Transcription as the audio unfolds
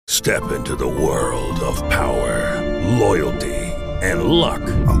Step into the world of power, loyalty, and luck.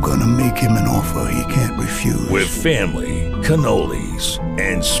 I'm gonna make him an offer he can't refuse. With family, cannolis,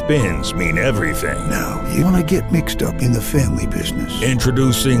 and spins mean everything. Now, you wanna get mixed up in the family business.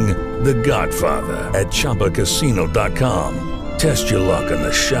 Introducing The Godfather at ChumbaCasino.com. Test your luck in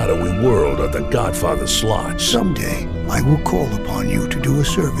the shadowy world of The Godfather slot. Someday, I will call upon you to do a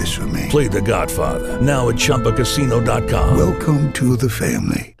service for me. Play The Godfather now at ChumbaCasino.com. Welcome to the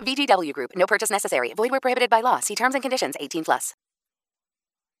family. VGW Group. No purchase necessary. Void where prohibited by law. See terms and conditions. 18+.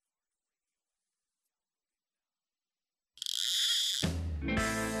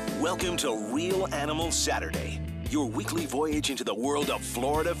 Welcome to Real Animal Saturday, your weekly voyage into the world of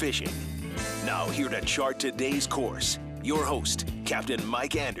Florida fishing. Now here to chart today's course, your host, Captain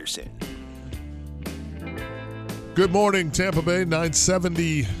Mike Anderson. Good morning, Tampa Bay,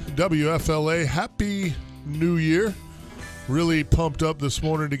 970 WFLA. Happy New Year. Really pumped up this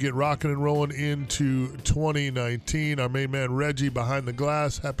morning to get rocking and rolling into 2019. Our main man, Reggie, behind the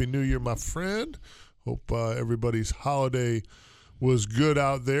glass. Happy New Year, my friend. Hope everybody's holiday was good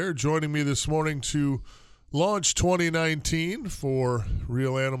out there. Joining me this morning to launch 2019 for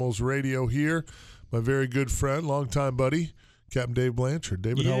Real Animals Radio here, my very good friend, longtime buddy, Captain Dave Blanchard.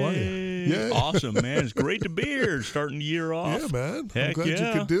 David, how are you? Yeah. Awesome, man. It's great to be here, starting the year off. Yeah, man. Heck I'm glad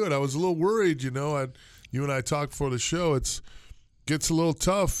yeah. you could do it. I was a little worried, you and I talked before the show. Gets a little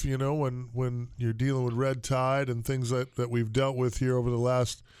tough, when you're dealing with red tide and things that we've dealt with here over the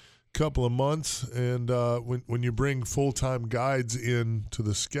last couple of months. And when you bring full-time guides in to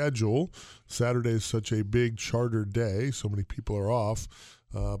the schedule, Saturday is such a big charter day. So many people are off.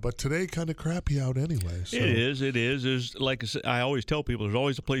 But today kind of crappy out anyway. So. It is. There's, like I said, I always tell people, there's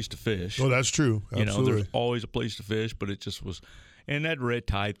always a place to fish. Oh, that's true. Absolutely. There's always a place to fish, but it just was. And that red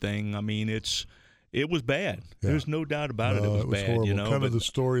tide thing, I mean, it was bad. Yeah. There's no doubt about it. It was bad. Horrible. Kind of the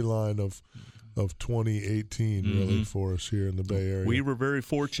storyline of 2018 really for us here in the Bay Area. We were very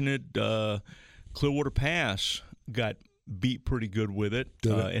fortunate. Clearwater Pass got beat pretty good with it.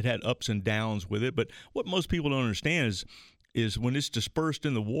 It had ups and downs with it. But what most people don't understand is when it's dispersed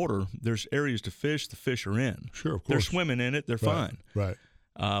in the water, there's areas to fish. The fish are in. Sure, of course. They're swimming in it. They're fine. Right.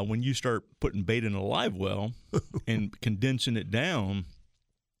 When you start putting bait in a live well and condensing it down,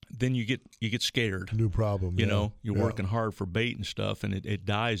 then you get scared. New problem. You're working hard for bait and stuff, and it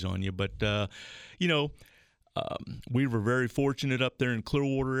dies on you. But we were very fortunate up there in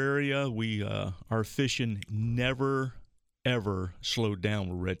Clearwater area. We our fishing never ever slowed down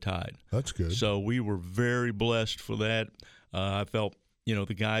with red tide. That's good. So we were very blessed for that. I felt,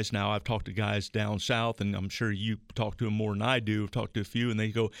 the guys now, I've talked to guys down south, and I'm sure you talk to them more than I do. I've talked to a few, and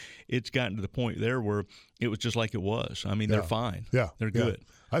they go, it's gotten to the point there where it was just like it was. I mean, they're fine. Yeah. They're good.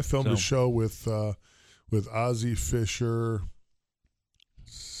 I filmed a show with Ozzie Fisher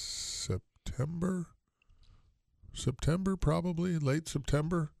September probably, late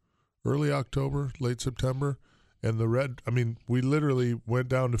September, early October, late September. And we literally went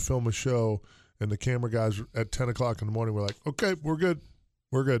down to film a show, and the camera guys at 10 o'clock in the morning were like, okay, we're good.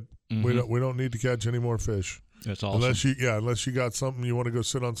 Mm-hmm. We don't need to catch any more fish. That's awesome. Unless you got something you want to go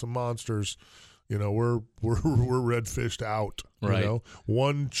sit on some monsters, we're red fished out. Right.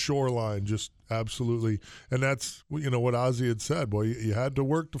 One shoreline, just absolutely. And that's what Ozzie had said. Boy, you had to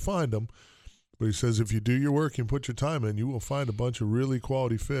work to find them. But he says if you do your work and put your time in, you will find a bunch of really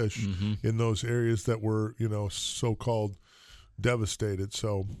quality fish in those areas that were, so-called devastated.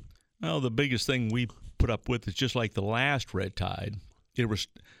 So, well, the biggest thing we put up with is just like the last red tide. It was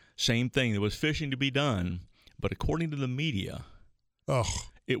same thing. There was fishing to be done, but according to the media,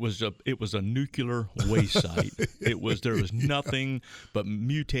 it was a nuclear waste site. There was nothing but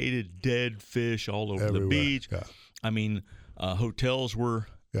mutated dead fish all over the beach. Yeah. I mean, hotels were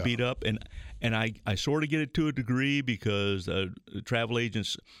beat up, and I sort of get it to a degree because the travel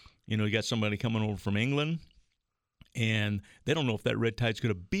agents, you got somebody coming over from England, and they don't know if that red tide's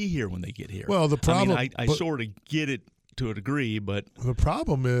going to be here when they get here. Well, the problem, I sort of get it to a degree, but the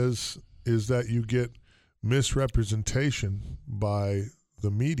problem is that you get misrepresentation by the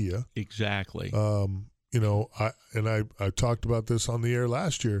media. Exactly. I talked about this on the air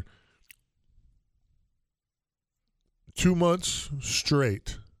last year. 2 months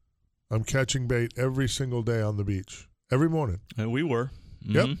straight, I'm catching bait every single day on the beach. Every morning. And we were.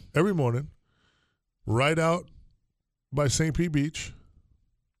 Mm-hmm. Yep, every morning. Right out by St. Pete Beach.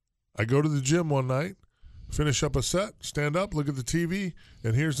 I go to the gym one night, finish up a set, stand up, look at the TV,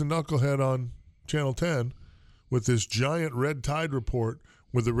 and here's the knucklehead on Channel 10 with this giant red tide report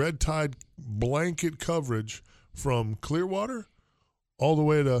with the red tide blanket coverage from Clearwater all the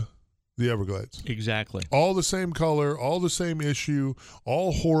way to the Everglades. Exactly. All the same color, all the same issue,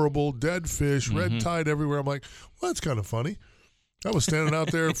 all horrible, dead fish, red tide everywhere. I'm like, well, that's kind of funny. I was standing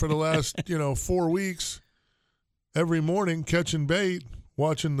out there for the last, 4 weeks every morning catching bait,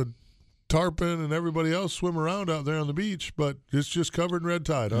 watching the tarpon and everybody else swim around out there on the beach, but it's just covered in red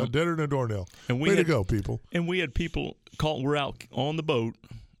tide, deader than a doornail. And Way to go, people. And we had people call. We're out on the boat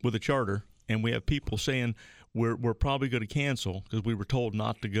with a charter, and we have people saying we're probably going to cancel because we were told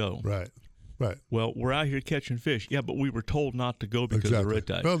not to go. Right. Well, we're out here catching fish. Yeah, but we were told not to go because of the red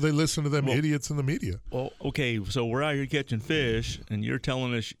tide. Well, they listen to them idiots in the media. Well, okay, so we're out here catching fish, and you're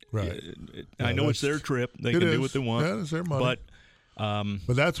telling us. Right. I know it's their trip. They can do what they want. Yeah, it's their money.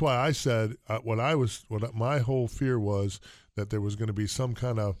 But that's why I said my whole fear was that there was going to be some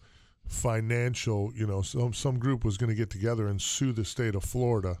kind of financial, some group was going to get together and sue the state of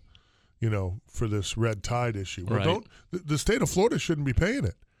Florida, for this red tide issue. Well, right. The state of Florida shouldn't be paying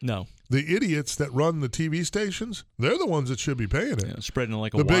it. No. The idiots that run the TV stations, they're the ones that should be paying it. Yeah, spreading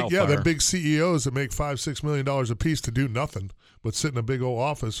like a wildfire. The big CEOs that make $5-6 million a piece to do nothing but sit in a big old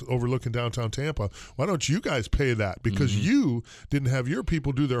office overlooking downtown Tampa. Why don't you guys pay that? Because you didn't have your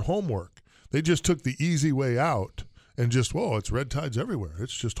people do their homework. They just took the easy way out and just, it's red tides everywhere.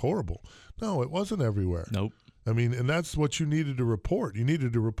 It's just horrible. No, it wasn't everywhere. Nope. I mean, and that's what you needed to report. You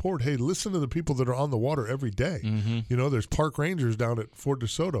needed to report, hey, listen to the people that are on the water every day. There's park rangers down at Fort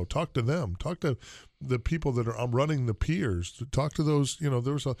DeSoto. Talk to them. Talk to the people that are running the piers. Talk to those,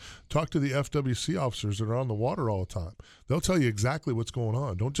 talk to the FWC officers that are on the water all the time. They'll tell you exactly what's going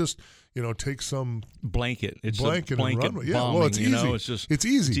on. Don't just, take some blanket. It's blanket and run. Bombing, yeah, well, it's easy. It's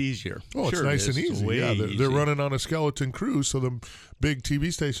easy. It's easier. Oh, sure, it's nice and easy. Yeah, they're running on a skeleton crew, so the big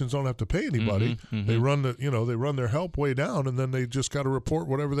TV stations don't have to pay anybody. They run they run their help way down, and then they just got to report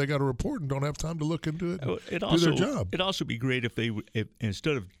whatever they got to report, and don't have time to look into it. Do their job. It'd also be great if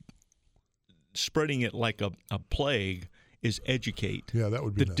instead of spreading it like a plague, is educate. Yeah, that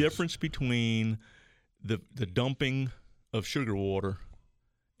would be the difference between the dumping of sugar water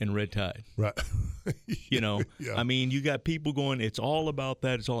and red tide. Right. Yeah. I mean, you got people going, it's all about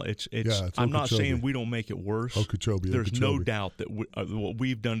that. It's I'm not saying we don't make it worse. Okeechobee. There's no doubt that what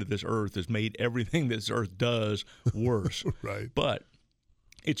we've done to this earth has made everything this earth does worse. Right. But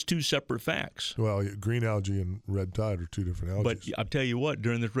it's two separate facts. Well, green algae and red tide are two different algae. But I'll tell you what,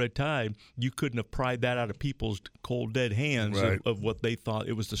 during this red tide, you couldn't have pried that out of people's cold, dead hands of what they thought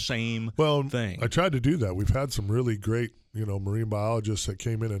it was the same thing. I tried to do that. We've had some really great, marine biologists that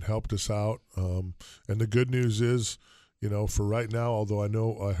came in and helped us out. And the good news is, for right now, although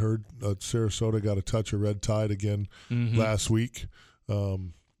I heard Sarasota got a touch of red tide again last week,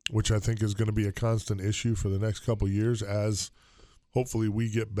 which I think is going to be a constant issue for the next couple of years as hopefully we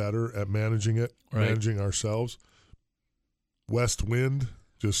get better at managing it, managing ourselves. West wind,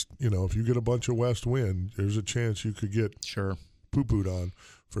 just, if you get a bunch of west wind, there's a chance you could get poo-pooed on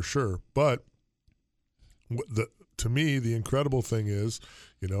for sure. But to me, the incredible thing is,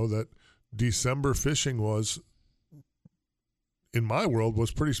 that December fishing was, in my world,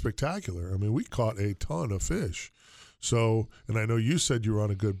 was pretty spectacular. I mean, we caught a ton of fish. So, and I know you said you were on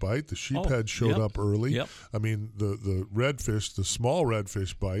a good bite. The sheephead showed up early. Yep. I mean, the redfish, the small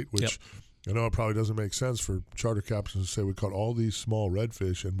redfish bite, which I know it probably doesn't make sense for charter captains to say we caught all these small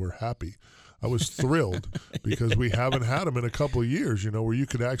redfish and we're happy. I was thrilled because we haven't had them in a couple of years, where you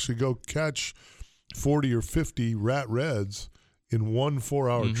could actually go catch 40 or 50 rat reds in one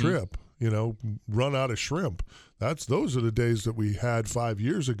 4-hour trip, run out of shrimp. Those are the days that we had 5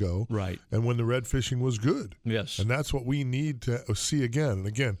 years ago. Right. And when the red fishing was good. Yes. And that's what we need to see again. And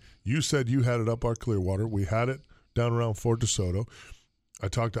again, you said you had it up our Clearwater. We had it down around Fort DeSoto. I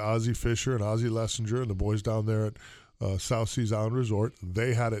talked to Ozzie Fisher and Ozzie Lessinger and the boys down there at South Seas Island Resort.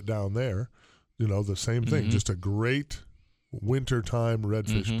 They had it down there. The same thing. Just a great wintertime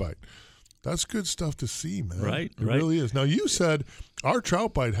redfish bite. That's good stuff to see, man. Right. It really is. Now, you said our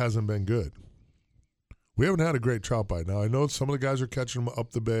trout bite hasn't been good. We haven't had a great trout bite. Now, I know some of the guys are catching them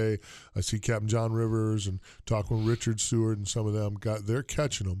up the bay. I see Captain John Rivers and talking with Richard Seward and some of them. They're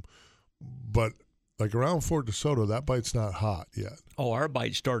catching them. But, like around Fort DeSoto, that bite's not hot yet. Oh, our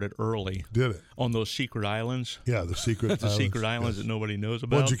bite started early. Did it? On those secret islands. Yeah, the secret islands. Secret islands that nobody knows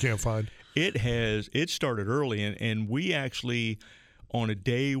about. Ones you can't find. It started early, and we actually, on a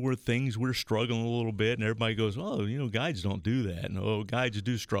day where we're struggling a little bit, and everybody goes, guides don't do that. No, guides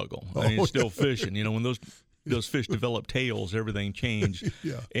do struggle. Still fishing. When those fish develop tails, everything changed.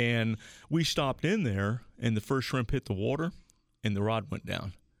 Yeah. And we stopped in there, and the first shrimp hit the water, and the rod went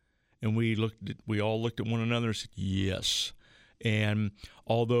down. And we all looked at one another and said, yes. And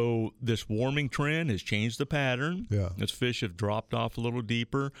although this warming trend has changed the pattern, as fish have dropped off a little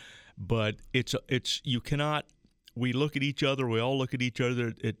deeper, but it's you cannot. We look at each other. We all look at each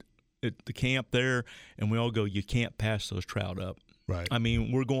other at the camp there, and we all go, you can't pass those trout up. Right. I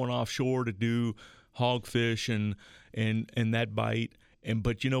mean, we're going offshore to do hogfish and that bite,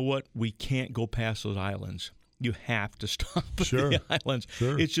 but you know what? We can't go past those islands. You have to stop at the islands.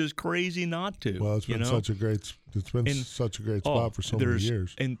 Sure. It's just crazy not to. Well, it's been such a great spot for so many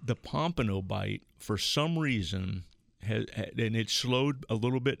years. And the pompano bite, for some reason, and it slowed a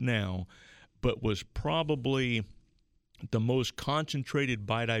little bit now, but was probably the most concentrated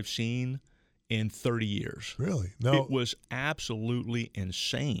bite I've seen in 30 years. Really? No. It was absolutely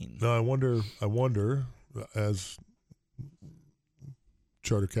insane. No, I wonder, as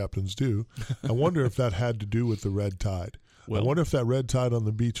charter captains do, I wonder if that had to do with the red tide. I wonder if that red tide on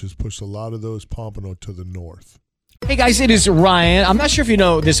the beach has pushed a lot of those pompano to the north. Hey guys, it is Ryan. I'm not sure if you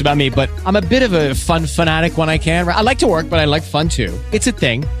know this about me, but I'm a bit of a fun fanatic when I can. I like to work, but I like fun too. It's a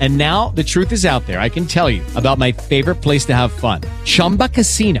thing. And now the truth is out there. I can tell you about my favorite place to have fun. Chumba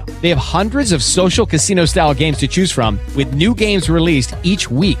Casino. They have hundreds of social casino style games to choose from with new games released each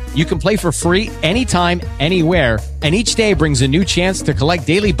week. You can play for free anytime, anywhere. And each day brings a new chance to collect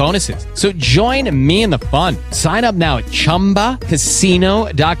daily bonuses. So join me in the fun. Sign up now at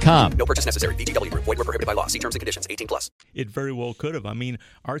ChumbaCasino.com. No purchase necessary. VGW Group. Void where prohibited by law. See terms and conditions. 18+. It very well could have. I mean,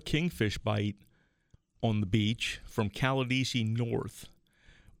 our kingfish bite on the beach from Caladesi north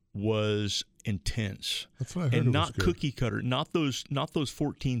was intense. That's what I heard. And it not was good. cookie cutter, not those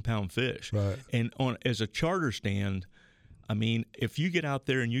 14-pound fish. Right. And as a charter stand, I mean, if you get out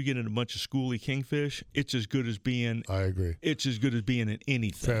there and you get in a bunch of schoolie kingfish, it's as good as being. I agree. It's as good as being in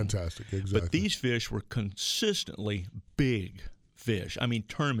anything. Fantastic, exactly. But these fish were consistently big fish. I mean,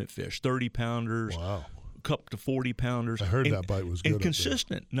 tournament fish, 30-pounders. Wow. Up to 40-pounders. I heard that bite was good. And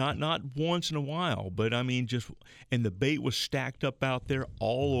consistent, not once in a while, but I mean and the bait was stacked up out there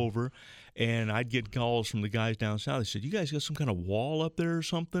all over, and I'd get calls from the guys down south. They said, "You guys got some kind of wall up there or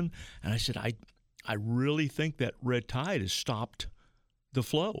something?" And I said, I really think that red tide has stopped the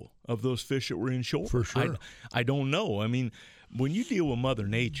flow of those fish that were inshore. For sure. I don't know. I mean, when you deal with Mother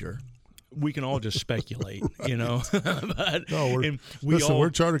Nature, we can all just speculate, you know. But, no, we're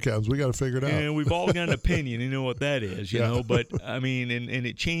charter captains. We got to figure it out. And we've all got an opinion. You know what that is, you know. But, I mean, and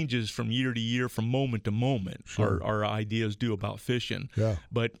it changes from year to year, from moment to moment. Sure. Our ideas do about fishing. Yeah.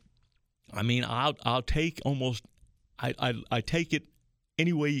 But, I mean, I'll take almost – I take it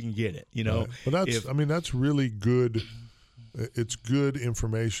any way you can get it, you know. Right. But that's really good. It's good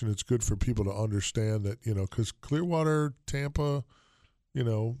information. It's good for people to understand that, you know, because Clearwater, Tampa – you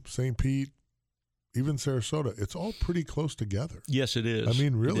know, St. Pete, even Sarasota, it's all pretty close together. Yes, it is. I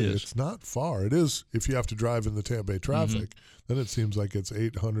mean, really, it's not far. It is if you have to drive in the Tampa Bay traffic, then it seems like it's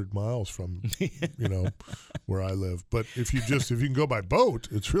 800 miles from, you know, where I live. But if you can go by boat,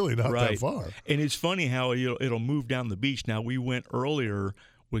 it's really not that far. And it's funny how it'll move down the beach. Now, we went earlier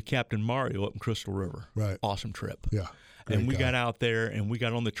with Captain Mario up in Crystal River. Right. Awesome trip. Yeah. And we got out there, and we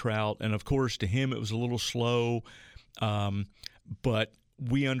got on the trout. And, of course, to him it was a little slow, but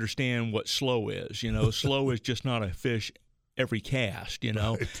we understand what slow is. You know, slow is just not a fish every cast, you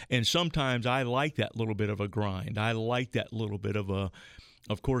know. Right. And sometimes I like that little bit of a grind. I like that little bit of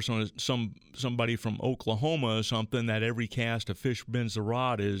of course, on somebody from Oklahoma or something, that every cast a fish bends the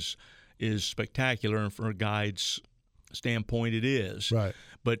rod is spectacular, and from a guide's standpoint it is. Right.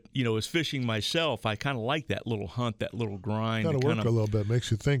 But, you know, as fishing myself, I kind of like that little hunt, that little grind. Got to work a little bit.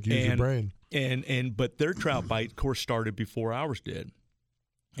 Makes you think, use your brain. But their trout bite, of course, started before ours did.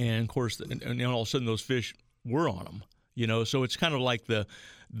 And, of course, and all of a sudden those fish were on them, you know. So it's kind of like the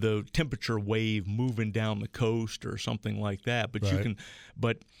temperature wave moving down the coast or something like that. But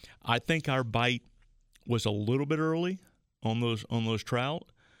but I think our bite was a little bit early on those trout.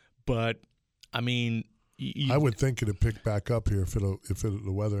 But, I mean, I would think it'd pick back up here if the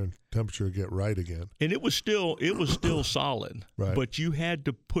weather and temperature get right again. And it was still solid. Right. But you had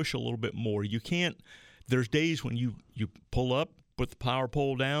to push a little bit more. You can't. There's days when you pull up, put the power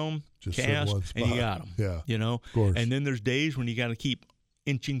pole down, just cast, and you got them. Yeah, you know. Of course. And then there's days when you got to keep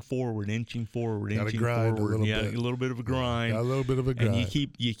inching forward. Gotta inching grind forward. A little bit of a grind. Got a little bit of a grind. And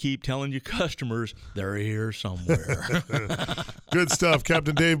you keep telling your customers they're here somewhere. Good stuff.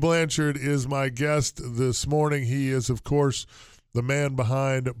 Captain Dave Blanchard is my guest this morning. He is, of course, the man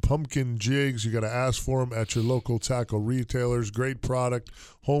behind Pumpkin Jigs. You got to ask for him at your local tackle retailers. Great product,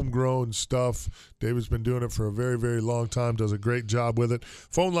 homegrown stuff. David's been doing it for a very, very long time. Does a great job with it.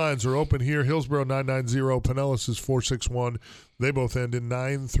 Phone lines are open here. Hillsborough 990, Pinellas is 461. They both end in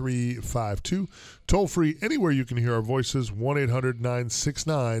 9352. Toll free anywhere you can hear our voices.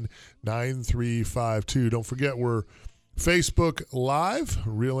 1-800-969-9352. Don't forget, we're Facebook Live,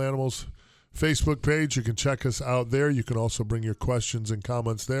 Real Animals Facebook page. You can check us out there. You can also bring your questions and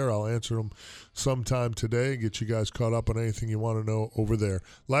comments there. I'll answer them sometime today and get you guys caught up on anything you want to know over there.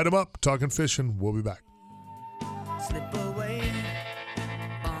 Light them up. Talking Fishing. We'll be back. Slip away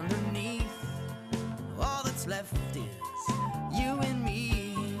underneath. All that's left is you and me.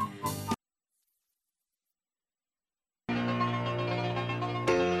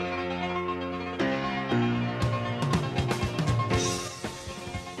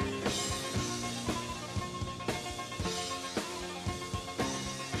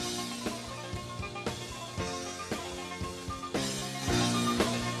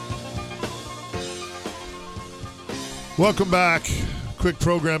 Welcome back. Quick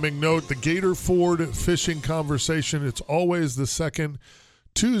programming note, the Gator Ford Fishing Conversation. It's always the second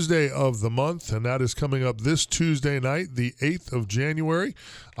Tuesday of the month, and that is coming up this Tuesday night, the 8th of January.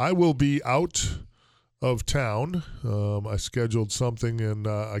 I will be out of town. I scheduled something, and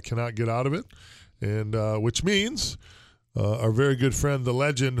I cannot get out of it, and which means our very good friend, the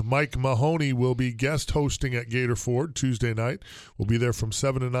legend, Mike Mahoney, will be guest hosting at Gator Ford Tuesday night. We'll be there from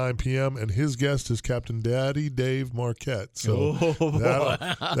 7 to 9 p.m., and his guest is Captain Daddy Dave Marquette. So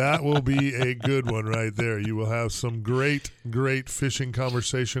that will be a good one right there. You will have some great fishing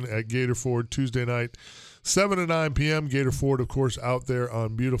conversation at Gator Ford Tuesday night, 7 to 9 p.m. Gator Ford, of course, out there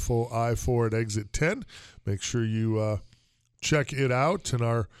on beautiful I-4 at exit 10. Make sure you check it out. And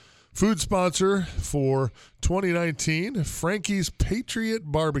our food sponsor for 2019, Frankie's Patriot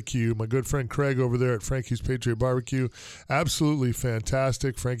Barbecue. My good friend Craig over there at Frankie's Patriot Barbecue. Absolutely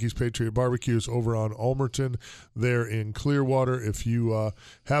fantastic. Frankie's Patriot Barbecue is over on Ulmerton there in Clearwater. If you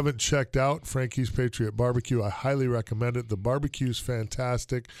haven't checked out Frankie's Patriot Barbecue, I highly recommend it. The barbecue is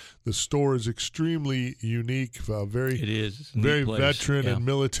fantastic. The store is extremely unique. It is. Very veteran and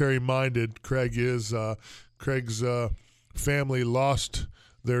military minded. Craig is. Craig's family lost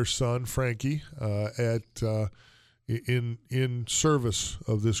their son Frankie in service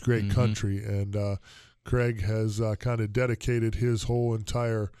of this great country, and Craig has kind of dedicated his whole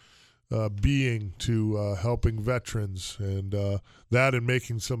entire being to helping veterans, and that and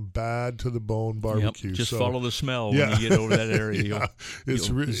making some bad to the bone barbecue. Yep, just follow the smell when you get over that area.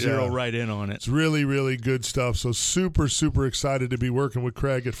 You'll zero right in on it. It's really, really good stuff. So super, super excited to be working with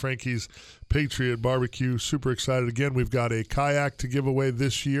Craig at Frankie's Patriot Barbecue. Super excited. Again, we've got a kayak to give away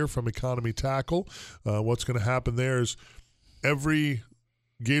this year from Economy Tackle. What's going to happen there is every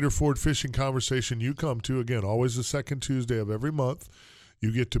Gator Ford Fishing Conversation you come to, again, always the second Tuesday of every month,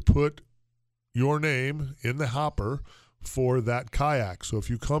 you get to put your name in the hopper for that kayak. So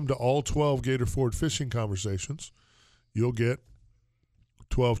if you come to all 12 Gator Ford Fishing Conversations, you'll get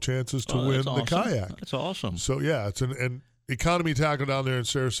 12 chances to win the kayak. That's awesome. So, yeah, it's an Economy Tackle down there in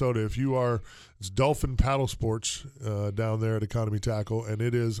Sarasota. If you are, it's Dolphin Paddle Sports down there at Economy Tackle, and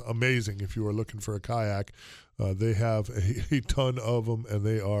it is amazing if you are looking for a kayak. They have a ton of them, and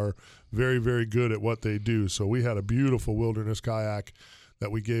they are very, very good at what they do. So we had a beautiful wilderness kayak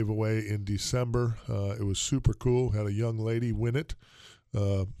that we gave away in December. It was super cool. Had a young lady win it,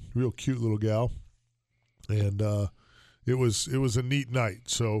 real cute little gal, and it was a neat night.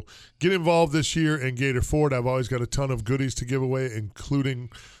 So get involved this year in Gator Ford. I've always got a ton of goodies to give away,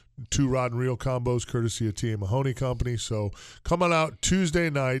 including 2 rod and reel combos courtesy of T.A. Mahoney Company. So come on out Tuesday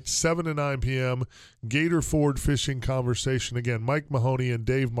night, 7 to 9 p.m., Gator Ford Fishing Conversation. Again, Mike Mahoney and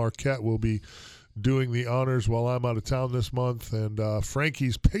Dave Marquette will be doing the honors while I'm out of town this month. And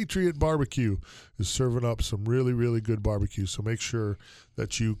Frankie's Patriot Barbecue is serving up some really, really good barbecue. So make sure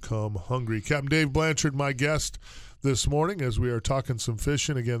that you come hungry. Captain Dave Blanchard, my guest this morning, as we are talking some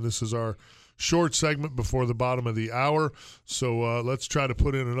fishing. Again, this is our short segment before the bottom of the hour. So let's try to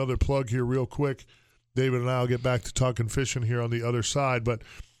put in another plug here real quick. David and I will get back to talking fishing here on the other side. But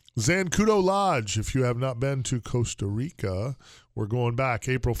Zancudo Lodge, if you have not been to Costa Rica, we're going back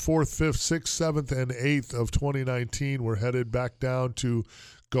April 4th, 5th, 6th, 7th, and 8th of 2019. We're headed back down to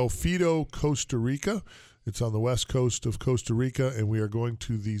Golfito, Costa Rica. It's on the west coast of Costa Rica, and we are going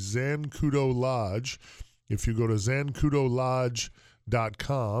to the Zancudo Lodge. If you go to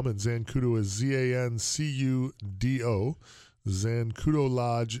zancudolodge.com, and Zancudo is Z-A-N-C-U-D-O,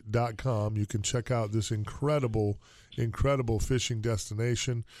 zancudolodge.com, you can check out this incredible fishing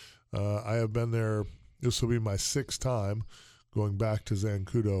destination. I have been there. This will be my 6th time going back to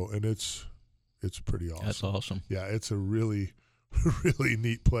Zancudo, and it's pretty awesome. That's awesome. Yeah, it's a really, really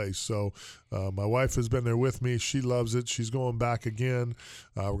neat place. So my wife has been there with me. She loves it. She's going back again.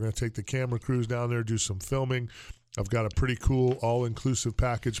 We're going to take the camera crews down there, do some filming. I've got a pretty cool all-inclusive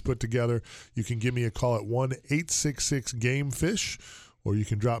package put together. You can give me a call at 1-866-GAME-FISH, or you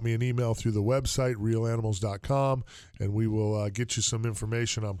can drop me an email through the website, realanimals.com, and we will get you some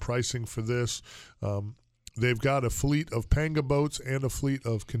information on pricing for this. They've got a fleet of Panga boats and a fleet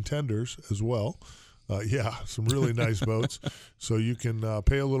of Contenders as well. Some really nice boats. So you can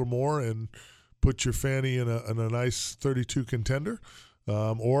pay a little more and put your fanny in a nice 32 Contender.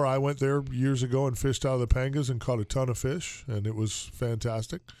 Or I went there years ago and fished out of the Pangas and caught a ton of fish, and it was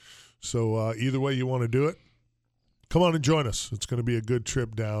fantastic. So either way you want to do it, come on and join us. It's going to be a good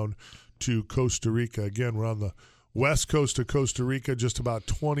trip down to Costa Rica. Again, we're on the west coast of Costa Rica, just about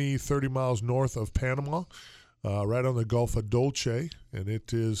 20, 30 miles north of Panama, right on the Gulf of Dulce, and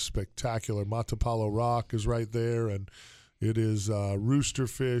it is spectacular. Matapalo Rock is right there, and it is rooster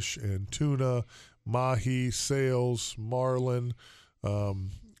fish and tuna, mahi, sails, marlin,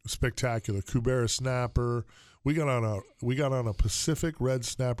 spectacular. Cubera snapper. We got on a Pacific red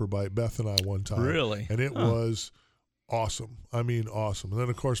snapper bite, Beth and I, one time. Really? And it was awesome. I mean, awesome. And then,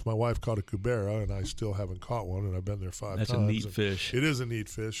 of course, my wife caught a Cubera, and I still haven't caught one, and I've been there 5 times. That's a neat fish. It is a neat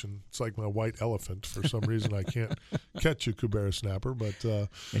fish, and it's like my white elephant. For some reason, I can't catch a Cubera snapper. But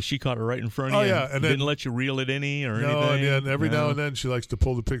and she caught it right in front of you. Yeah, and didn't then, let you reel it any or anything? No, and every now and then she likes to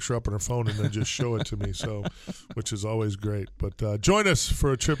pull the picture up on her phone and then just show it to me, so which is always great. But join us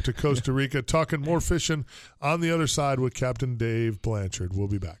for a trip to Costa Rica, talking more fishing on the other side with Captain Dave Blanchard. We'll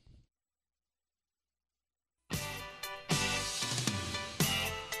be back.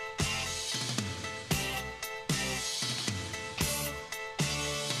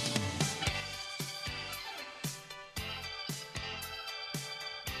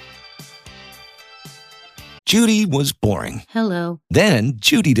 Judy was boring. Hello. Then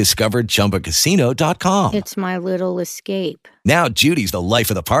Judy discovered ChumbaCasino.com. It's my little escape. Now Judy's the life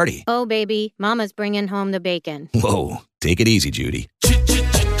of the party. Oh, baby, mama's bringing home the bacon. Whoa, take it easy, Judy.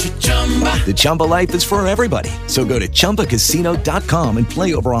 The Chumba life is for everybody. So go to ChumbaCasino.com and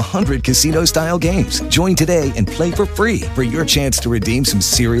play over 100 casino-style games. Join today and play for free for your chance to redeem some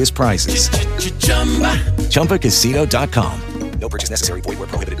serious prizes. ChumbaCasino.com. No purchase necessary. Void where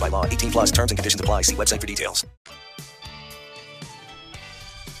prohibited by law. 18 plus terms and conditions apply. See website for details.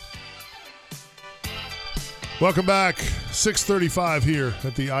 Welcome back. 6:35 here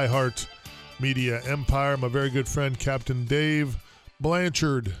at the iHeart Media Empire. My very good friend, Captain Dave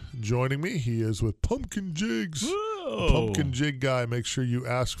Blanchard, joining me. He is with Pumpkin Jigs. Whoa. The Pumpkin Jig guy. Make sure you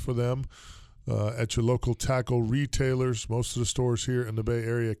ask for them at your local tackle retailers. Most of the stores here in the Bay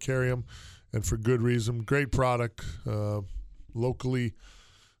Area carry them, and for good reason. Great product. Locally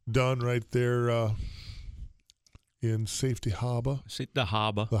done right there in Safety Harbor. The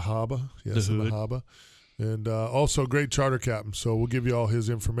Harbor. The Harbor. Yes, the in the Harbor. And also great charter captain. So we'll give you all his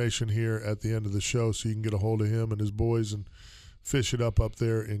information here at the end of the show so you can get a hold of him and his boys and fish it up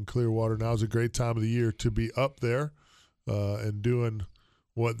there in Clearwater. Now's a great time of the year to be up there and doing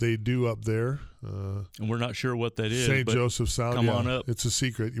what they do up there. And we're not sure what that is. St. Joseph Sound. Come on up. It's a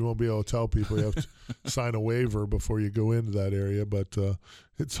secret. You won't be able to tell people. You have to sign a waiver before you go into that area, but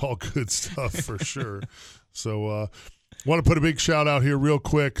it's all good stuff for sure. So want to put a big shout out here real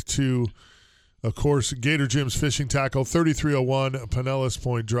quick to, of course, Gator Jim's Fishing Tackle, 3301 Pinellas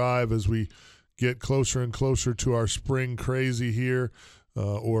Point Drive, as we get closer and closer to our spring crazy here.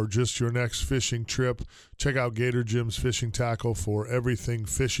 Or just your next fishing trip, check out Gator Jim's Fishing Tackle for everything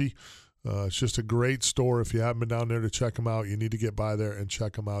fishy. It's just a great store. If you haven't been down there to check them out, you need to get by there and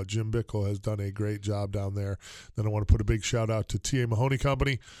check them out. Jim Bickle has done a great job down there. Then I want to put a big shout out to T.A. Mahoney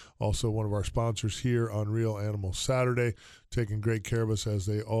Company, also one of our sponsors here on Real Animal Saturday, taking great care of us as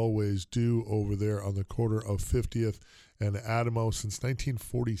they always do over there on the corner of 50th and Adamo since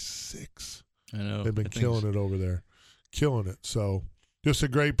 1946. I know. They've been killing it over there. Killing it. So just a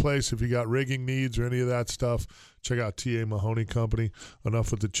great place. If you got rigging needs or any of that stuff, check out T.A. Mahoney Company. Enough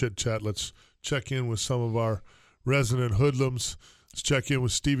with the chit-chat. Let's check in with some of our resident hoodlums. Let's check in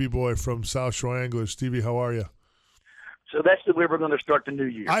with Stevie Boy from South Shore Anglers. Stevie, how are you? So that's the way we're going to start the new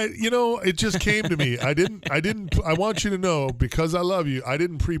year. It just came to me. I want you to know, because I love you, I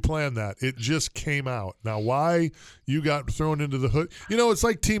didn't pre-plan that. It just came out. Now, why you got thrown into the hood? it's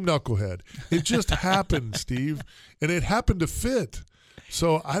like Team Knucklehead. It just happened, Steve, and it happened to fit.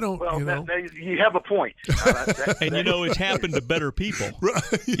 So I don't, Well, you have a point. It's happened to better people. Right.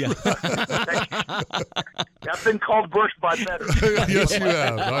 Yeah. I've been called worse by better. Yes, you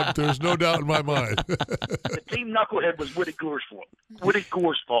have. There's no doubt in my mind. The Team Knucklehead was Woody Gore's fault. Woody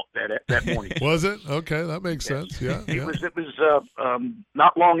Gore's fault that morning. Was it? Okay, that makes sense. Yeah. It was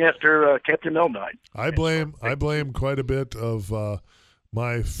not long after Captain Mel died. I blame quite a bit of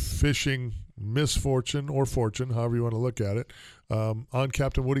my fishing misfortune or fortune, however you want to look at it, on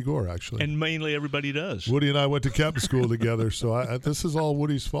Captain Woody Gore, actually. And mainly everybody does. Woody and I went to captain school together, so this is all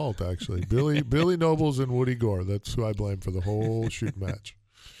Woody's fault, actually. Billy Nobles and Woody Gore. That's who I blame for the whole shoot match.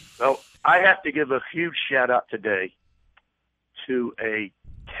 Well, I have to give a huge shout-out today to a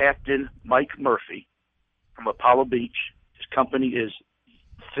Captain Mike Murphy from Apollo Beach. His company is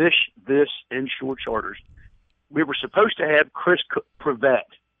Fish This Inshore Charters. We were supposed to have Chris Prevet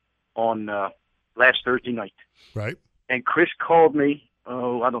on last Thursday night. Right. And Chris called me, I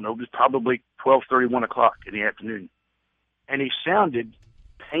don't know, it was probably 12:30, 1 o'clock in the afternoon. And he sounded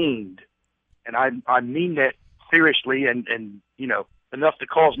pained. And I mean that seriously and enough to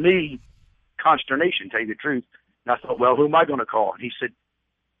cause me consternation, to tell you the truth. And I thought, well, who am I going to call? And he said,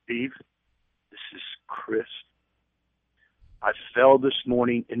 Steve, this is Chris. I fell this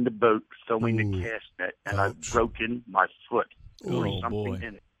morning in the boat throwing the cast net, and I've broken my foot or something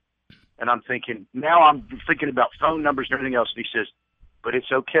in it. And I'm thinking about phone numbers and everything else. And he says, but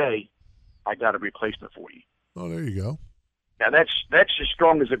it's okay. I got a replacement for you. Oh, there you go. Now, that's as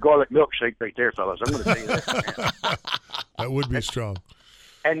strong as a garlic milkshake right there, fellas. I'm going to tell you that. That would be strong.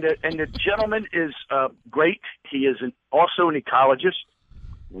 And the gentleman is great. He is also an ecologist.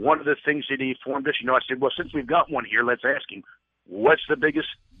 One of the things that he informed us, I said, well, since we've got one here, let's ask him, what's the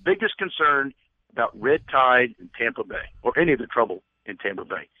biggest concern about red tide in Tampa Bay or any of the trouble in Tampa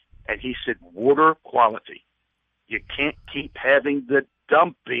Bay? And he said, water quality. You can't keep having the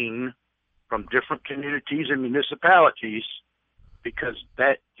dumping from different communities and municipalities because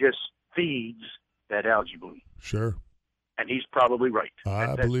that just feeds that algae bloom. Sure. And he's probably right.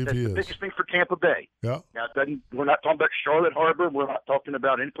 I believe he is. That's the biggest thing for Tampa Bay. Yeah. Now, we're not talking about Charlotte Harbor. We're not talking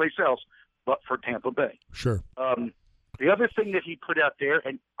about any place else, but for Tampa Bay. Sure. The other thing that he put out there,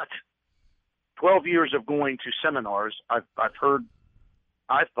 and 12 years of going to seminars, I've heard,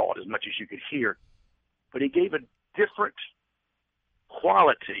 I thought, as much as you could hear, but he gave a different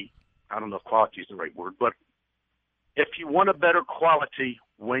quality. I don't know if quality is the right word, but if you want a better quality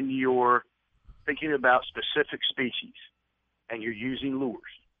when you're thinking about specific species and you're using lures,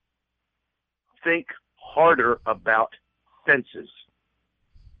 think harder about senses.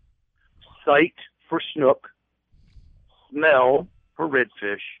 Sight for snook, smell for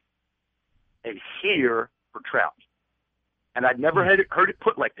redfish, and hear for trout. And I'd never heard it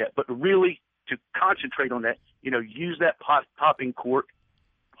put like that, but really to concentrate on that, use that popping cork,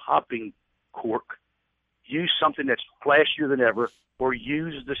 use something that's flashier than ever, or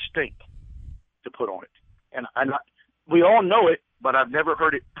use the stink to put on it. And we all know it, but I've never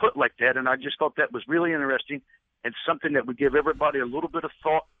heard it put like that, and I just thought that was really interesting and something that would give everybody a little bit of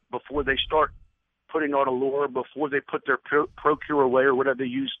thought before they start putting on a lure, before they put their Procure away or whatever they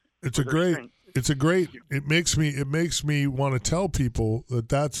use. It makes me want to tell people that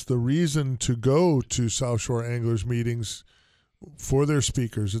that's the reason to go to South Shore Anglers meetings for their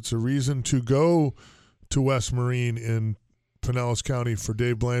speakers. It's a reason to go to West Marine in Pinellas County for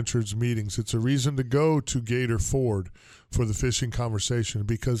Dave Blanchard's meetings. It's a reason to go to Gator Ford for the fishing conversation,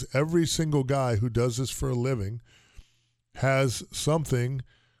 because every single guy who does this for a living has something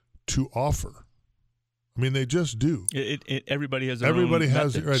to offer. I mean, they just do. Everybody has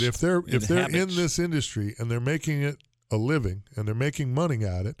right. If they're in this industry and they're making it a living and they're making money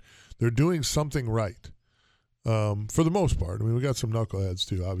at it, they're doing something right. For the most part, I mean, we got some knuckleheads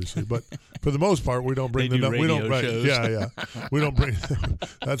too, obviously, but for the most part, we don't bring we don't right, shows. yeah, we don't bring.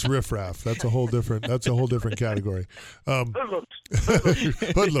 That's riffraff. That's a whole different category. Hoodlums,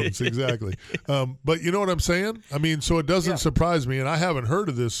 exactly. But you know what I'm saying? I mean, so it doesn't surprise me, and I haven't heard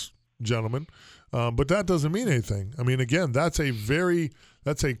of this gentleman, but that doesn't mean anything. I mean, again, that's a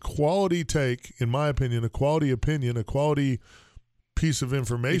quality take, in my opinion, a quality opinion, a quality piece of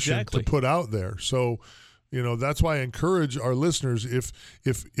information to put out there. So. That's why I encourage our listeners, if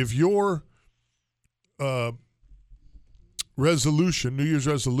your resolution, New Year's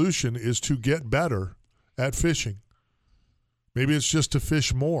resolution, is to get better at fishing, maybe it's just to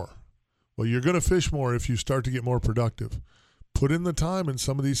fish more. Well, you're going to fish more if you start to get more productive. Put in the time in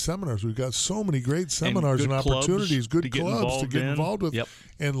some of these seminars. We've got so many great seminars and opportunities, good clubs to get involved with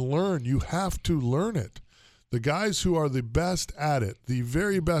and learn. You have to learn it. The guys who are the best at it, the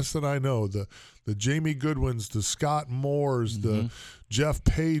very best that I know, the Jamie Goodwins, the Scott Moores, the Jeff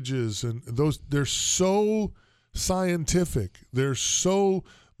Pages, and those, they're so scientific. They're so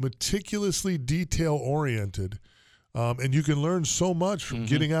meticulously detail-oriented. And you can learn so much from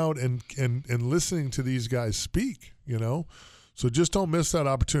getting out and listening to these guys speak, So just don't miss that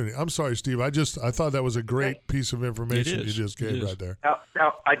opportunity. I'm sorry, Steve. I thought that was a great piece of information you just gave right there.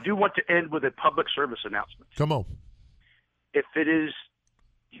 Now, I do want to end with a public service announcement. Come on. If it is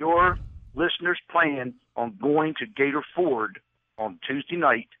your listeners' plan on going to Gator Ford on Tuesday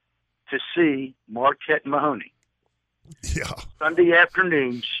night to see Marquette and Mahoney. Yeah. Sunday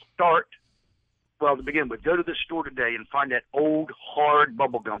afternoon, to begin with, go to the store today and find that old, hard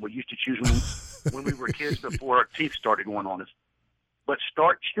bubble gum we used to chew when we were kids before our teeth started going on us. But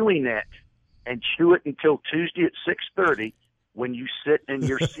start chewing that and chew it until Tuesday at 6:30 when you sit in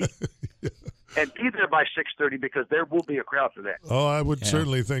your seat. And be there by 6:30 because there will be a crowd for that. Oh, I would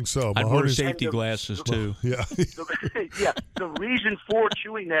certainly think so. I'd wear safety glasses, too. Yeah. The reason for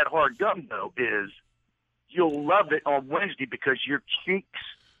chewing that hard gum, though, is you'll love it on Wednesday because your cheeks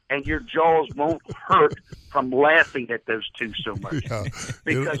and your jaws won't hurt from laughing at those two so much. Yeah.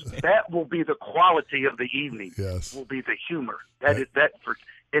 Because that will be the quality of the evening. Yes. Will be the humor. That is that for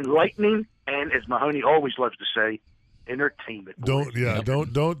enlightening and, as Mahoney always loves to say, entertainment. Don't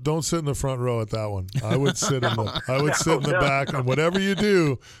sit in the front row at that one. I would sit in the back, and whatever you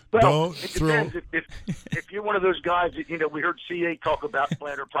do, don't throw. If you're one of those guys that we heard CA talk about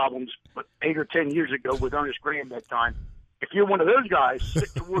bladder problems, but 8 or 10 years ago with Ernest Graham that time. If you're one of those guys, sit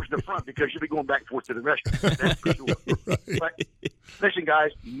towards the front because you'll be going back and forth to the restroom. That's for sure. Right. But listen,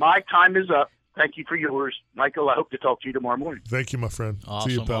 guys, my time is up. Thank you for yours. Michael, I hope to talk to you tomorrow morning. Thank you, my friend. Awesome,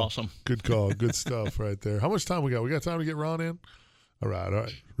 see you, pal. awesome. Good call. Good stuff right there. How much time we got? We got time to get Ron in? All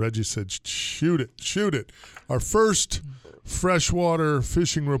right. Reggie said, shoot it. Our first freshwater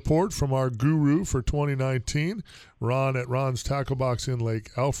fishing report from our guru for 2019, Ron at Ron's Tackle Box in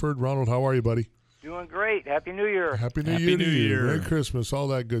Lake Alfred. Ronald, how are you, buddy? Doing great. Happy New Year. Happy New Year. Merry Christmas. All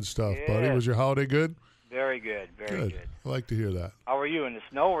that good stuff, buddy. Was your holiday good? Very good. Very good. I like to hear that. How are you in the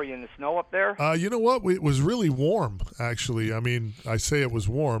snow? Were you in the snow up there? You know what? It was really warm, actually. I mean, I say it was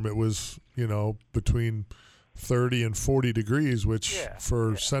warm. It was, between 30 and 40 degrees, which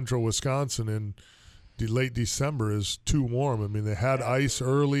for central Wisconsin in late December is too warm. I mean, they had ice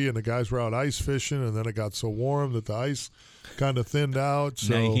early, and the guys were out ice fishing, and then it got so warm that the ice kind of thinned out.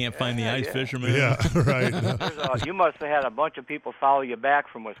 So now you can't find the ice fishermen. Yeah, right. You must have had a bunch of people follow you back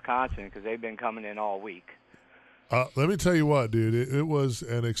from Wisconsin because they've been coming in all week. Let me tell you what, dude. It was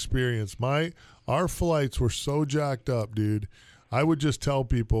an experience. Our flights were so jacked up, dude. I would just tell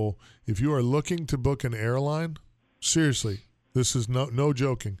people, if you are looking to book an airline, seriously, this is no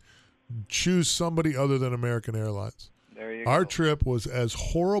joking. Choose somebody other than American Airlines. There you Our go. trip was as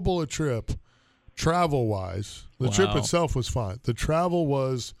horrible a trip, travel-wise. The trip itself was fine. The travel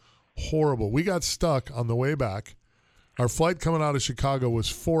was horrible. We got stuck on the way back. Our flight coming out of Chicago was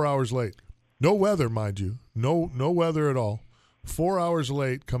 4 hours late. No weather, mind you. No weather at all. 4 hours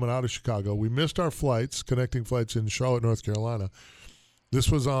late coming out of Chicago. We missed our flights, connecting flights in Charlotte, North Carolina. This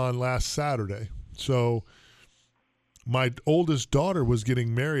was on last Saturday. So my oldest daughter was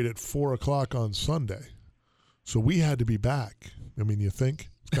getting married at 4 o'clock on Sunday. So we had to be back. I mean, you think?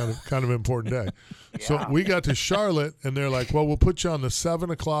 It's kind of an important day. Yeah. So we got to Charlotte, and they're like, well, we'll put you on the 7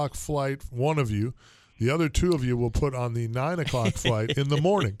 o'clock flight, one of you. The other two of you will put on the 9 o'clock flight in the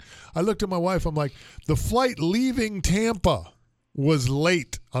morning. I looked at my wife. I'm like, the flight leaving Tampa was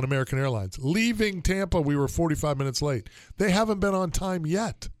late on American Airlines. Leaving Tampa, we were 45 minutes late. They haven't been on time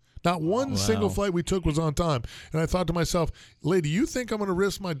yet. Not one single flight we took was on time. And I thought to myself, lady, you think I'm going to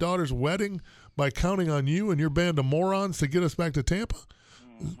risk my daughter's wedding by counting on you and your band of morons to get us back to Tampa?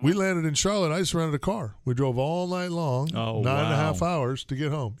 Mm-hmm. We landed in Charlotte. I just rented a car. We drove all night long, 9.5 hours to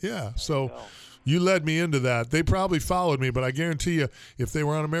get home. Yeah, so you led me into that. They probably followed me, but I guarantee you, if they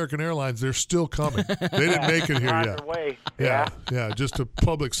were on American Airlines, they're still coming. They didn't make it here yet. Way. Yeah, just a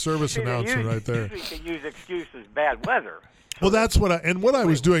public service announcement right there. Usually can use excuses bad weather. Well, that's what I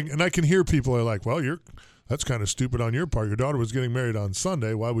was doing, and I can hear people are like, well, that's kind of stupid on your part. Your daughter was getting married on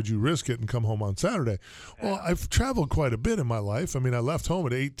Sunday. Why would you risk it and come home on Saturday? Well, I've traveled quite a bit in my life. I mean, I left home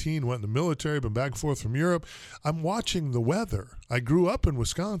at 18, went in the military, been back and forth from Europe. I'm watching the weather. I grew up in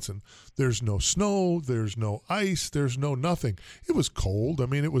Wisconsin. There's no snow. There's no ice. There's no nothing. It was cold. I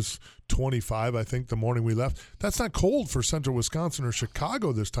mean, it was 25, I think, the morning we left. That's not cold for central Wisconsin or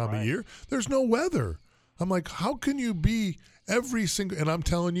Chicago this time of year. There's no weather. I'm like, how can you be every single – and I'm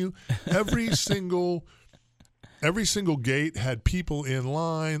telling you, every single gate had people in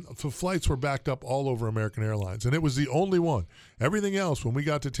line. The flights were backed up all over American Airlines, and it was the only one. Everything else, when we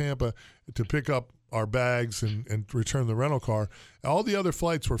got to Tampa to pick up our bags and return the rental car, all the other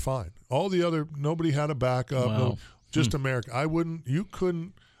flights were fine. Nobody had a backup. Wow. No, just American.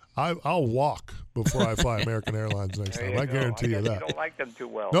 I'll walk before I fly American Airlines next time. I guarantee you that. You don't like them too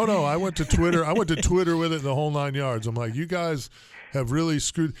well. No, I went to Twitter. I went to Twitter with it the whole 9 yards. I'm like, you guys have really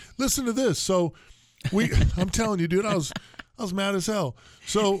screwed. Listen to this. So I'm telling you, dude, I was mad as hell.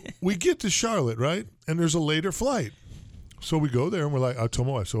 So we get to Charlotte, right? And there's a later flight. So we go there, and we're like, I told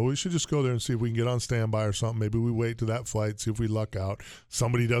my wife, so we should just go there and see if we can get on standby or something. Maybe we wait to that flight, see if we luck out.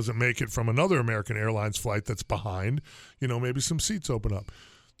 Somebody doesn't make it from another American Airlines flight that's behind. Maybe some seats open up.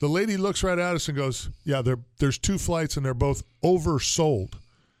 The lady looks right at us and goes, yeah, there's 2 flights, and they're both oversold.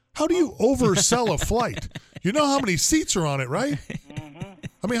 How do you oversell a flight? You know how many seats are on it, right?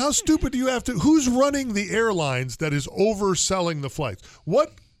 I mean, how stupid do you have to – who's running the airlines that is overselling the flights?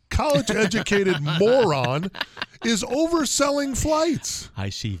 What college-educated moron is overselling flights? I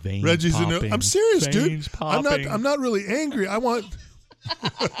see veins Reggie's popping. I'm serious, veins dude. Popping. I'm not really angry. I want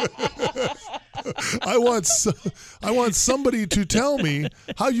I want somebody to tell me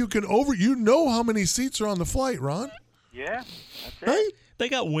how you can you know how many seats are on the flight, Ron? Yeah, that's it. Right? They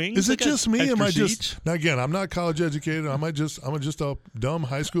got wings. Is it They got just me? Am I extra just seats. now? Again, I'm not college educated. I'm just a dumb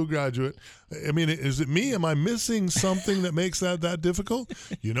high school graduate. I mean, is it me? Am I missing something that makes that difficult?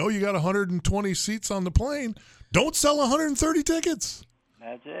 You got 120 seats on the plane. Don't sell 130 tickets.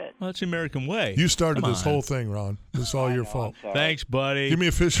 That's it. Well, that's the American way. You started Come this on. whole thing, Ron. This is all your fault. Thanks, buddy. Give me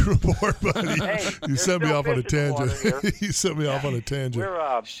a fishing report, buddy. Hey, You sent me still off on a fish in the water tangent. here. You sent me off on a tangent.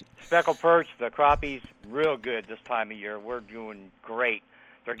 We're speckled perch, the crappies, real good this time of year. We're doing great.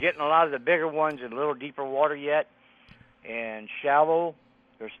 They're getting a lot of the bigger ones in a little deeper water yet, and shallow.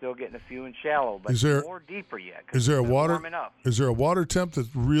 They're still getting a few in shallow, but more deeper yet. Is there a they're water? warming up. Is there a water temp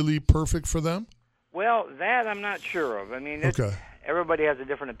that's really perfect for them? Well, that I'm not sure of. I mean, everybody has a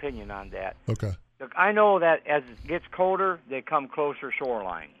different opinion on that. Okay. Look, I know that as it gets colder, they come closer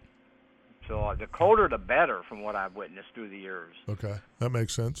shoreline. So the colder, the better, from what I've witnessed through the years. Okay, that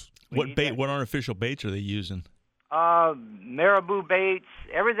makes sense. What bait? What artificial baits are they using? Marabou baits.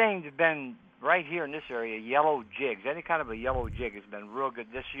 Everything's been right here in this area. Yellow jigs. Any kind of a yellow jig has been real good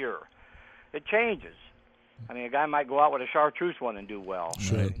this year. It changes. I mean, a guy might go out with a chartreuse one and do well.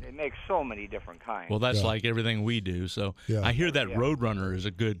 Sure. I mean, they make so many different kinds. Well, that's like everything we do. So I hear that Roadrunner is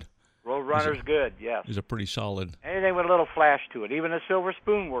a good. Roadrunner's good, yes. Is a pretty solid. Anything with a little flash to it. Even a silver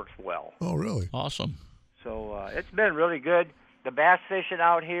spoon works well. Oh, really? Awesome. So it's been really good. The bass fishing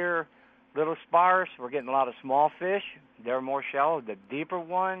out here, little sparse. We're getting a lot of small fish. They're more shallow. The deeper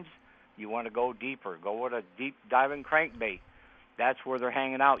ones, you want to go deeper. Go with a deep diving crankbait. That's where they're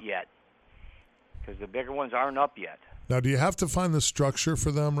hanging out yet, because the bigger ones aren't up yet. Now, do you have to find the structure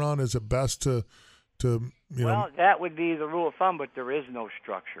for them, Ron? Is it best to Well, that would be the rule of thumb, but there is no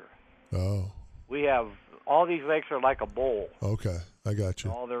structure. Oh. We have all these lakes are like a bowl. Okay, I got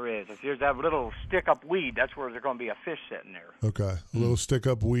you. All there is. If there's that little stick-up weed, that's where there's going to be a fish sitting there. Okay, a little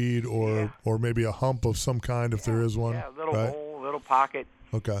stick-up weed or maybe a hump of some kind if there is one. Yeah, a little right? hole, little pocket.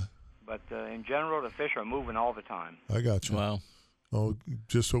 Okay. But in general, the fish are moving all the time. I got you. Wow. Oh,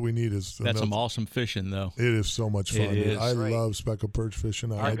 just what we need is That's some awesome fishing, though. It is so much fun. It is. I Great. love speckled perch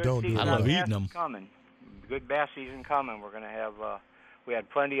fishing. I Good don't do it. season I love of eating bass them. is coming. Good bass season coming. We're going to have. We had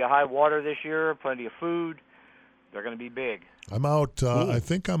plenty of high water this year. Plenty of food. They're going to be big. I'm out. I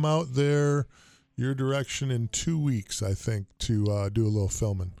think I'm out there your direction in 2 weeks, I think, to do a little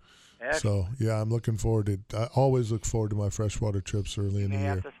filming. Excellent. So, yeah, I'm looking forward to I always look forward to my freshwater trips early in the You may year.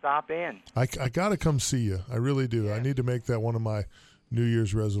 have to stop in. I got to come see you. I really do. Yeah. I need to make that one of my New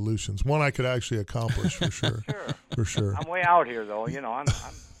Year's resolutions. One I could actually accomplish for sure. For sure. I'm way out here, though.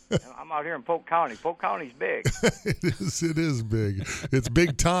 I'm out here in Polk County. Polk County's big. It is big. It's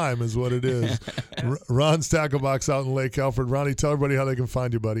big time is what it is. Ron's Tackle Box out in Lake Alfred. Ronnie, tell everybody how they can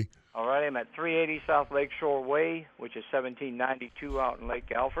find you, buddy. All right, I'm at 380 South Lakeshore Way, which is 1792 out in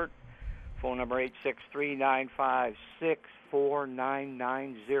Lake Alfred. Phone number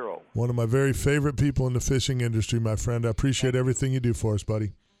 863-956-4990. One of my very favorite people in the fishing industry, my friend. I appreciate everything you do for us,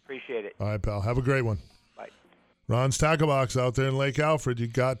 buddy. Appreciate it. All right, pal. Have a great one. Bye. Ron's Tackle Box out there in Lake Alfred. You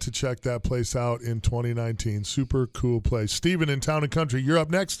got to check that place out in 2019. Super cool place. Steven in Town and Country, you're up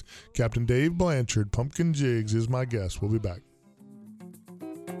next. Captain Dave Blanchard, Pumpkin Jigs, is my guest. We'll be back.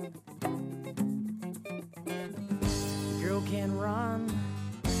 The girl can run,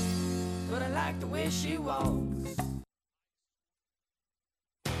 but I like the way she walks.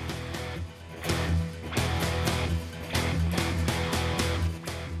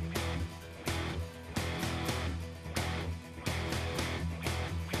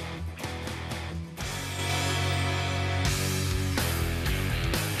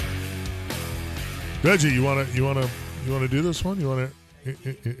 Reggie, you want to do this one? You want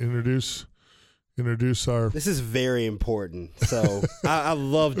to introduce our. This is very important. So I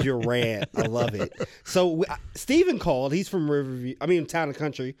loved your rant. I love it. So Steven called. He's from Town and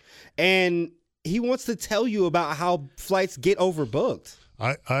Country, and he wants to tell you about how flights get overbooked.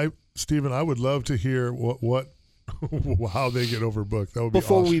 Steven, I would love to hear what how they get overbooked. That would be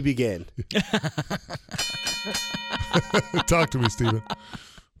before awesome. we begin. Talk to me, Stephen.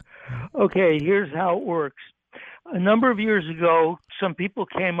 Okay, here's how it works. A number of years ago, some people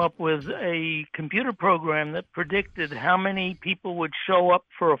came up with a computer program that predicted how many people would show up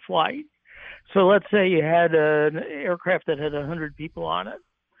for a flight. So let's say you had an aircraft that had 100 people on it.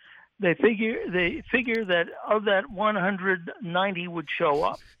 They figure that of that 190 would show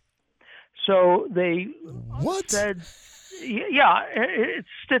up. So they said, yeah, it's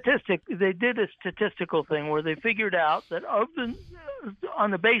statistic. They did a statistical thing where they figured out that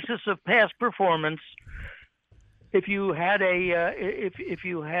on the basis of past performance, if you had a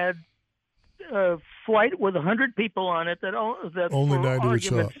flight with 100 people on it, that only for 90 would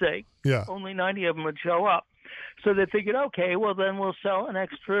show up. argument's sake, only 90 of them would show up. So they figured, okay, well then we'll sell an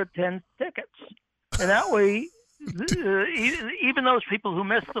extra 10 tickets, and that way, even those people who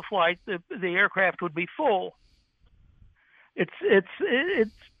missed the flight, the aircraft would be full. It's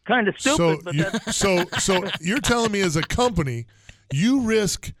kind of stupid, but so you're telling me as a company, you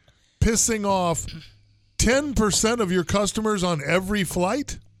risk pissing off 10% of your customers on every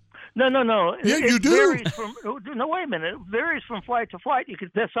flight? No. Yeah, you do. Varies no, wait a minute. It varies from flight to flight. You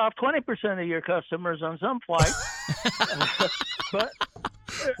could piss off 20% of your customers on some flights.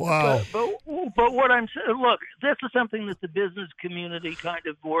 Wow. But what I'm saying, look, this is something that the business community kind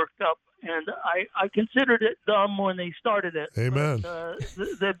of worked up, and I considered it dumb when they started it. Amen. But,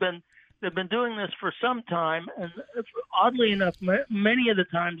 they've been doing this for some time, and oddly enough, many of the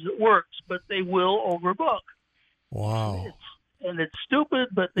times it works, but they will overbook. Wow. And it's stupid,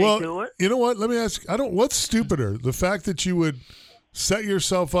 but they do it. You know what? Let me ask. What's stupider, the fact that you would set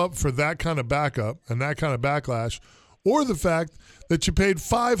yourself up for that kind of backup and that kind of backlash, or the fact that you paid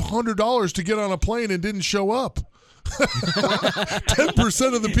 $500 to get on a plane and didn't show up?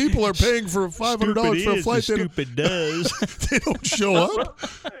 10% of the people are paying for $500 for a flight. Stupid does. They don't show up.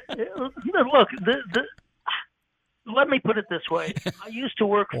 Look, let me put it this way. I used to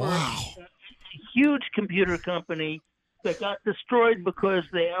work for a huge computer company that got destroyed because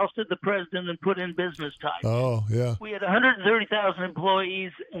they ousted the president and put in business ties. Oh, yeah. We had 130,000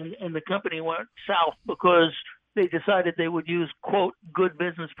 employees, and the company went south because they decided they would use, quote, good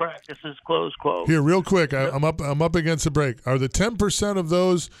business practices, close quote. Here, real quick, I'm up against the break. Are the 10% of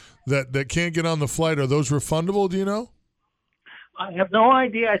those that can't get on the flight, are those refundable, do you know? I have no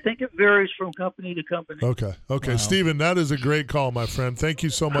idea. I think it varies from company to company. Okay. Wow. Stephen, that is a great call, my friend. Thank you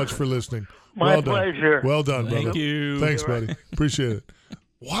so much for listening. My pleasure. Well done, brother. Thank you. Thanks, buddy. Appreciate it.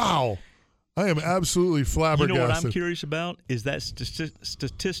 Wow. I am absolutely flabbergasted. You know what I'm curious about? Is that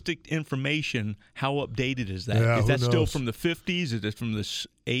statistic information, how updated is that? Yeah, is that who still knows? from the 50s? Is it from the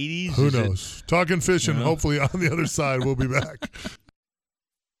 80s? Who knows? Talking fishing, hopefully on the other side. We'll be back.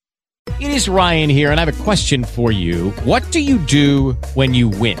 It is Ryan here, and I have a question for you. What do you do when you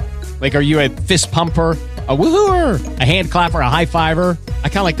win? Like, are you a fist pumper, a woohooer, a hand clapper, a high fiver? I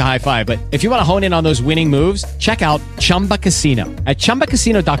kind of like the high five, but if you want to hone in on those winning moves, check out Chumba Casino. At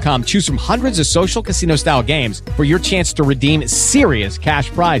ChumbaCasino.com, choose from hundreds of social casino-style games for your chance to redeem serious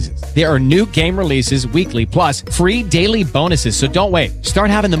cash prizes. There are new game releases weekly, plus free daily bonuses. So don't wait. Start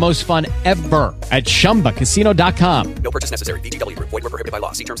having the most fun ever at ChumbaCasino.com. No purchase necessary. VGW Group. Void where prohibited by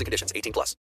law. See terms and conditions. 18+.